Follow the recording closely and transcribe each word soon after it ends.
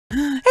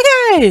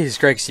guys,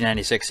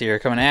 GregC96 here,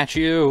 coming at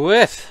you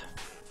with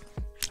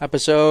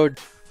episode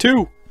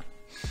 2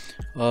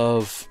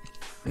 of...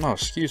 Oh,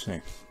 excuse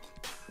me.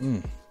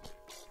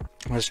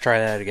 Let's try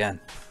that again.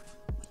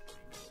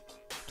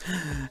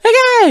 Hey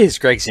guys,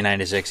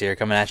 GregC96 here,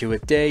 coming at you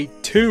with day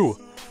 2.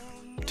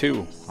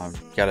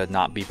 I've got to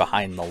not be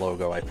behind the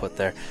logo I put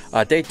there.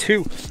 Day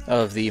 2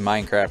 of the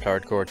Minecraft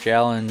Hardcore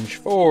Challenge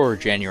for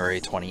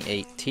January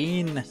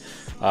 2018.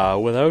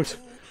 Without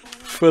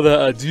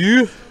further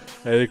ado,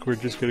 I think we're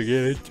just gonna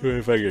get into it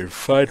if I can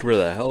find where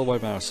the hell my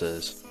mouse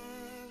is.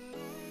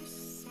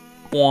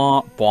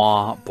 Bwah,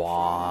 bwah,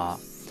 bwah.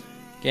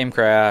 Game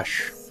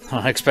crash.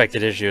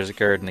 Unexpected issues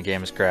occurred and the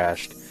game has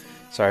crashed.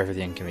 Sorry for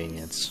the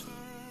inconvenience.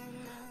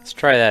 Let's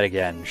try that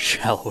again,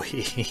 shall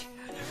we?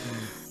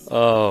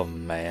 Oh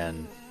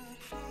man.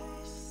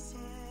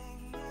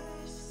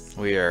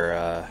 We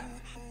are,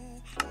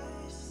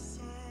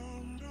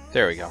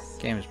 there we go.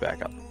 Game is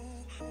back up.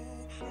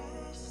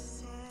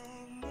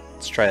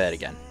 Let's try that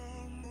again.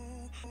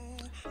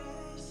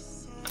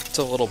 It's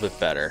a little bit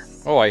better.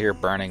 Oh, I hear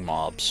burning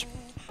mobs.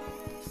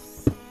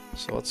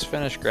 So let's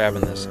finish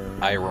grabbing this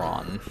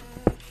iron.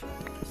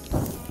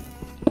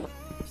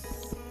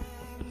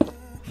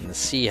 And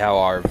see how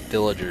our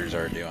villagers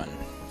are doing.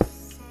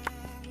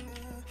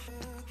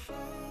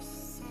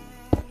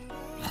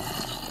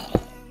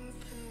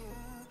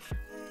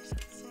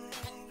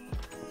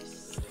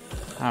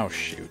 Oh,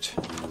 shoot.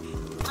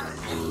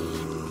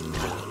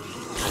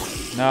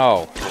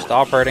 No,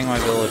 stop hurting my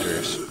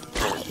villagers.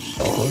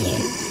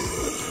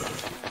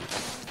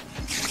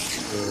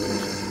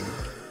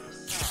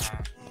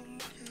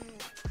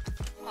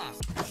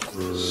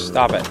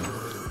 Stop it.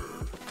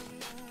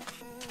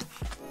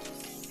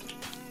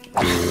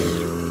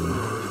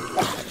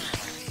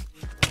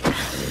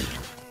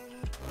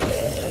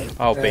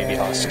 Oh, baby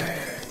Husk.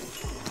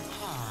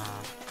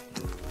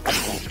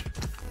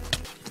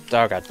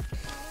 Oh god.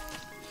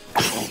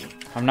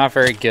 I'm not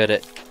very good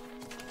at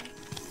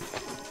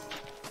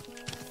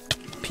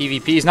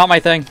PvP is not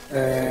my thing.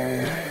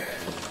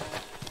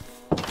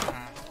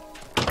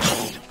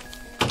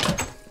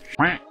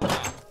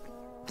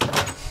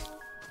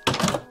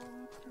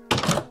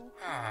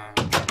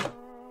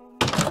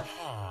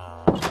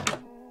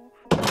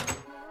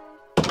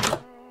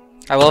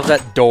 I love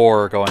that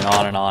door going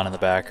on and on in the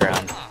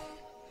background.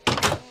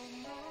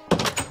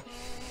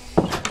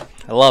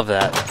 I love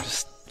that.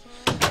 Just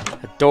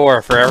a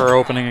door forever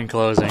opening and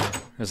closing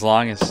as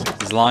long as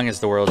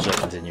the world shall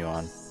continue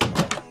on.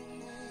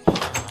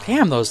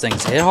 Damn, those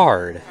things hit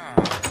hard.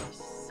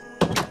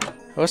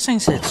 Those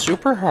things hit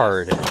super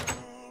hard.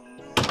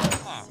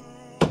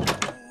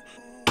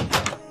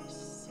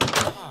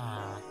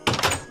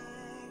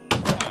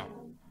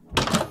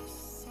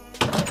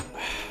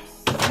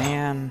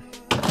 Man.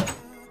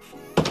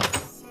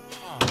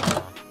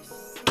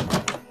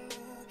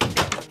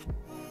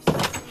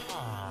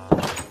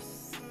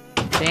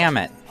 Damn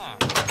it.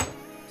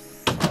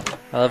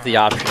 I love the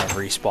option of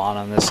respawn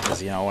on this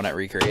because, you know, when it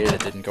recreated, it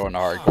didn't go into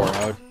hardcore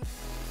mode.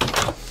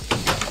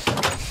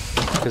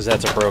 Because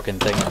that's a broken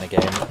thing in the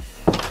game.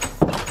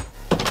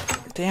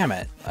 Damn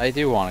it. I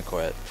do want to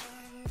quit.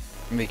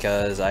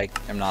 Because I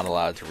am not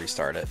allowed to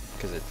restart it.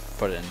 Because it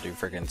put it into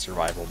freaking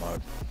survival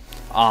mode.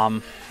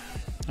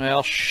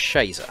 Well,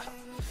 shiza.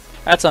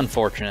 That's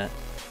unfortunate.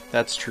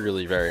 That's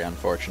truly very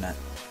unfortunate.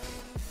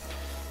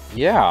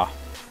 Yeah.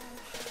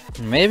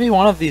 Maybe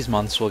one of these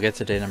months we'll get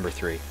to day number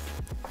 3.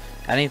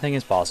 Anything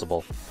is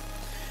possible.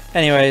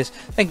 Anyways,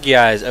 thank you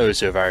guys oh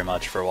so very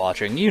much for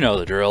watching. You know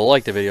the drill.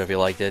 Like the video if you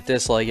liked it.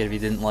 Dislike it if you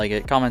didn't like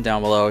it. Comment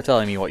down below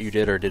telling me what you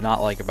did or did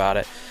not like about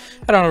it.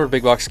 Head on over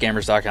to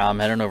bigboxscammers.com.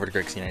 Head on over to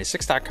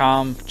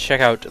GregC96.com.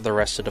 Check out the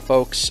rest of the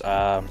folks.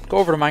 Go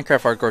over to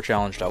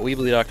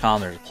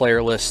MinecraftHardcoreChallenge.weebly.com. There's a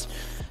player list.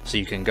 So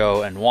you can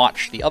go and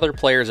watch the other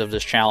players of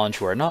this challenge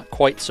who are not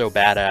quite so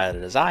bad at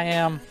it as I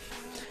am.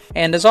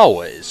 And as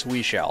always,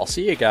 we shall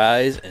see you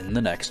guys in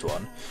the next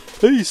one.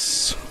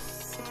 Peace!